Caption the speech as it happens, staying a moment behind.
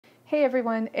Hey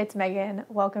everyone, it's Megan.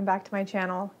 Welcome back to my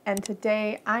channel, and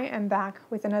today I am back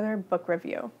with another book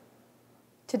review.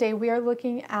 Today we are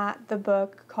looking at the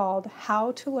book called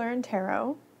How to Learn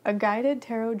Tarot, a guided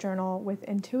tarot journal with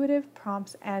intuitive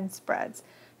prompts and spreads.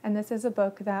 And this is a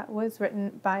book that was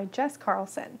written by Jess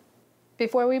Carlson.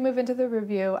 Before we move into the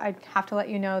review, I have to let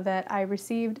you know that I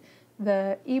received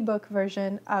the ebook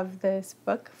version of this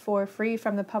book for free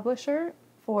from the publisher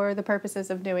for the purposes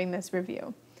of doing this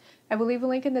review. I will leave a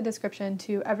link in the description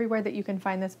to everywhere that you can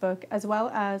find this book, as well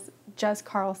as Jess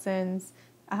Carlson's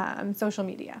social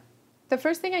media. The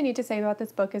first thing I need to say about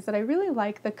this book is that I really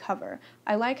like the cover.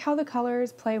 I like how the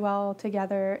colors play well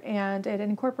together, and it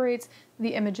incorporates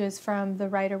the images from the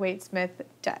Rider-Waite-Smith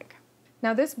deck.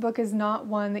 Now, this book is not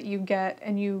one that you get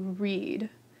and you read.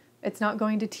 It's not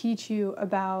going to teach you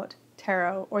about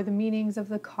tarot or the meanings of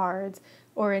the cards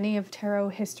or any of tarot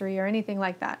history or anything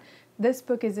like that. This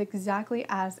book is exactly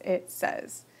as it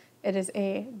says. It is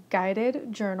a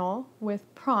guided journal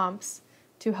with prompts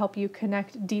to help you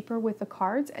connect deeper with the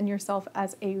cards and yourself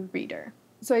as a reader.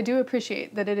 So I do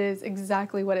appreciate that it is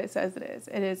exactly what it says it is.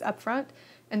 It is upfront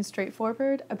and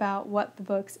straightforward about what the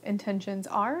book's intentions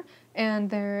are, and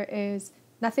there is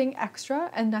nothing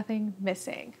extra and nothing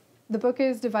missing. The book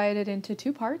is divided into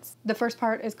two parts. The first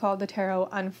part is called The Tarot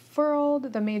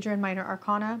Unfurled, the Major and Minor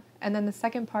Arcana, and then the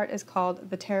second part is called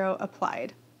The Tarot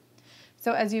Applied.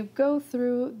 So as you go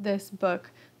through this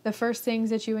book, the first things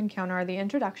that you encounter are the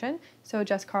introduction. So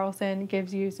Jess Carlson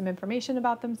gives you some information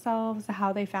about themselves,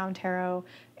 how they found tarot,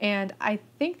 and I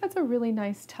think that's a really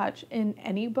nice touch in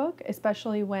any book,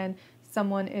 especially when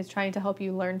someone is trying to help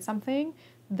you learn something,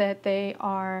 that they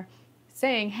are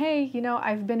saying, hey,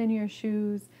 I've been in your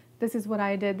shoes. This is what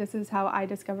I did. This is how I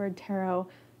discovered tarot.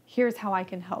 Here's how I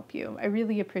can help you. I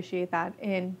really appreciate that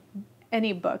in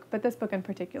any book, but this book in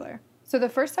particular. So the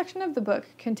first section of the book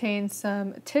contains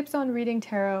some tips on reading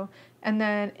tarot, and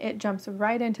then it jumps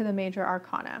right into the major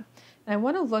arcana. And I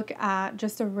want to look at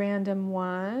just a random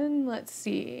one. Let's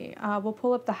see. We'll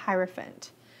pull up the Hierophant.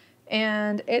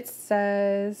 And it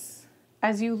says,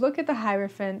 as you look at the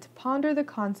Hierophant, ponder the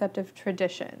concept of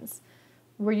traditions.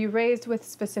 Were you raised with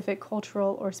specific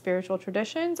cultural or spiritual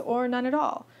traditions, or none at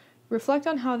all? Reflect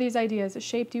on how these ideas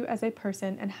shaped you as a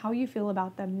person and how you feel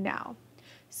about them now.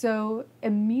 So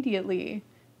immediately,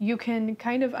 you can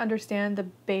kind of understand the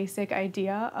basic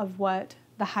idea of what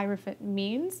the Hierophant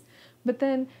means, but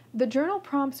then the journal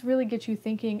prompts really get you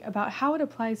thinking about how it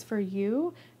applies for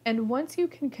you, and once you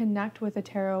can connect with the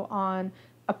tarot on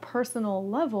a personal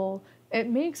level, it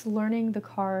makes learning the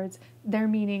cards, their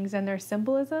meanings, and their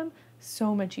symbolism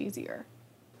so much easier.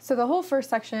 So the whole first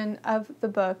section of the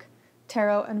book,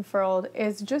 Tarot Unfurled,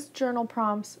 is just journal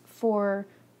prompts for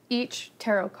each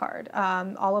tarot card.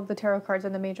 All of the tarot cards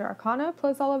in the major arcana,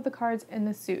 plus all of the cards in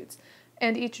the suits.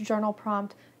 And each journal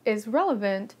prompt is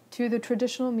relevant to the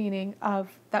traditional meaning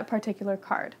of that particular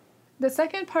card. The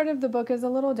second part of the book is a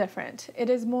little different. It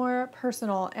is more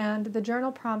personal, and the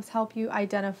journal prompts help you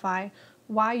identify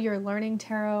why you're learning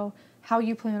tarot, how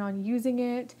you plan on using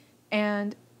it,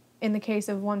 and in the case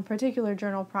of one particular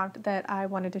journal prompt that I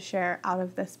wanted to share out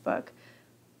of this book,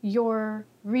 your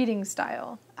reading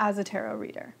style as a tarot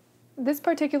reader. This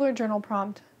particular journal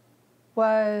prompt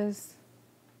was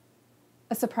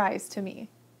a surprise to me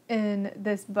in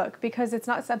this book because it's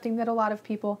not something that a lot of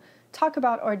people talk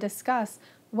about or discuss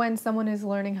when someone is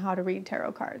learning how to read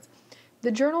tarot cards.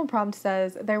 The journal prompt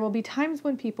says, there will be times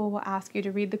when people will ask you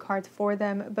to read the cards for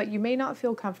them, but you may not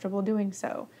feel comfortable doing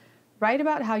so. Write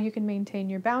about how you can maintain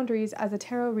your boundaries as a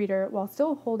tarot reader while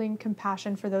still holding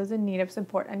compassion for those in need of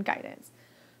support and guidance.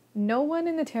 No one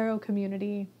in the tarot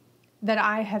community that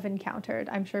I have encountered,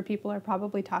 I'm sure people are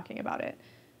probably talking about it,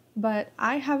 but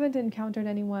I haven't encountered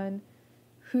anyone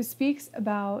who speaks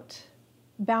about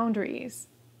boundaries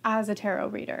as a tarot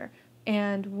reader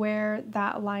and where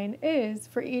that line is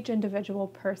for each individual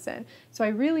person. So I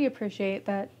really appreciate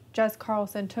that Jess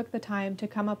Carlson took the time to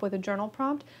come up with a journal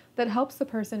prompt that helps the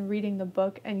person reading the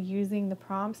book and using the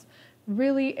prompts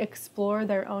really explore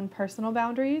their own personal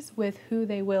boundaries with who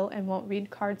they will and won't read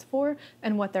cards for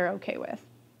and what they're okay with.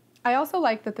 I also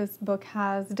like that this book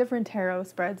has different tarot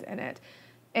spreads in it.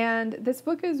 And this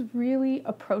book is really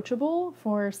approachable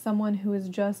for someone who is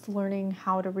just learning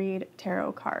how to read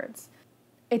tarot cards.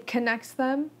 It connects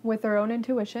them with their own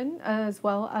intuition as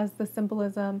well as the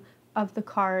symbolism of the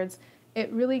cards. It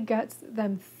really gets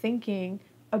them thinking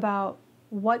about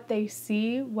what they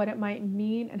see, what it might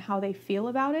mean, and how they feel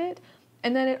about it.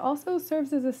 And then it also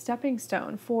serves as a stepping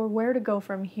stone for where to go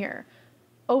from here.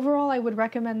 Overall, I would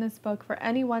recommend this book for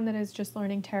anyone that is just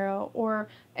learning tarot, or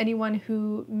anyone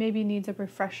who maybe needs a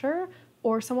refresher,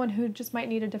 or someone who just might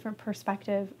need a different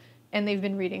perspective and they've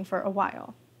been reading for a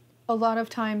while. A lot of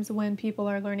times when people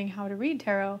are learning how to read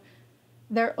tarot,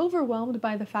 they're overwhelmed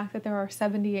by the fact that there are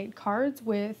 78 cards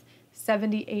with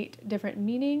 78 different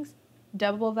meanings.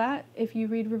 Double that if you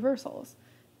read reversals.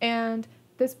 And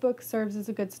this book serves as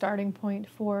a good starting point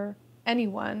for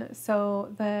anyone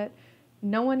so that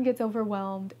no one gets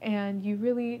overwhelmed and you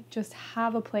really just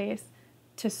have a place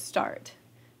to start,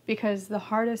 because the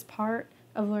hardest part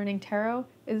of learning tarot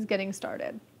is getting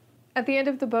started. At the end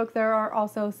of the book, there are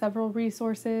also several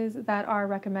resources that are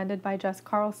recommended by Jess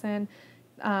Carlson.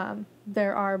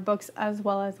 There are books as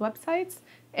well as websites,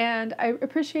 and I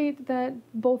appreciate that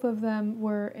both of them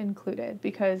were included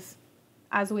because,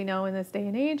 as we know in this day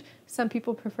and age, some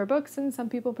people prefer books and some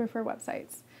people prefer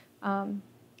websites,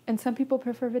 and some people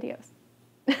prefer videos.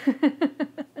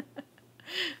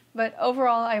 But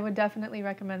overall, I would definitely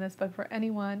recommend this book for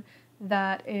anyone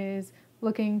that is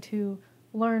looking to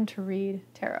learn to read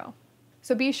tarot.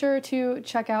 So be sure to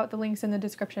check out the links in the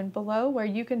description below where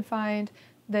you can find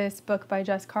this book by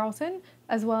Jess Carlson,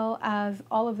 as well as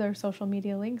all of their social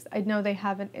media links. I know they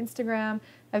have an Instagram.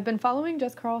 I've been following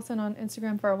Jess Carlson on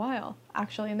Instagram for a while,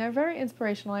 actually, and they're very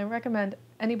inspirational. I recommend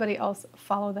anybody else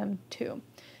follow them too.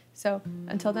 So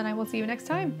until then, I will see you next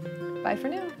time. Bye for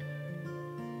now.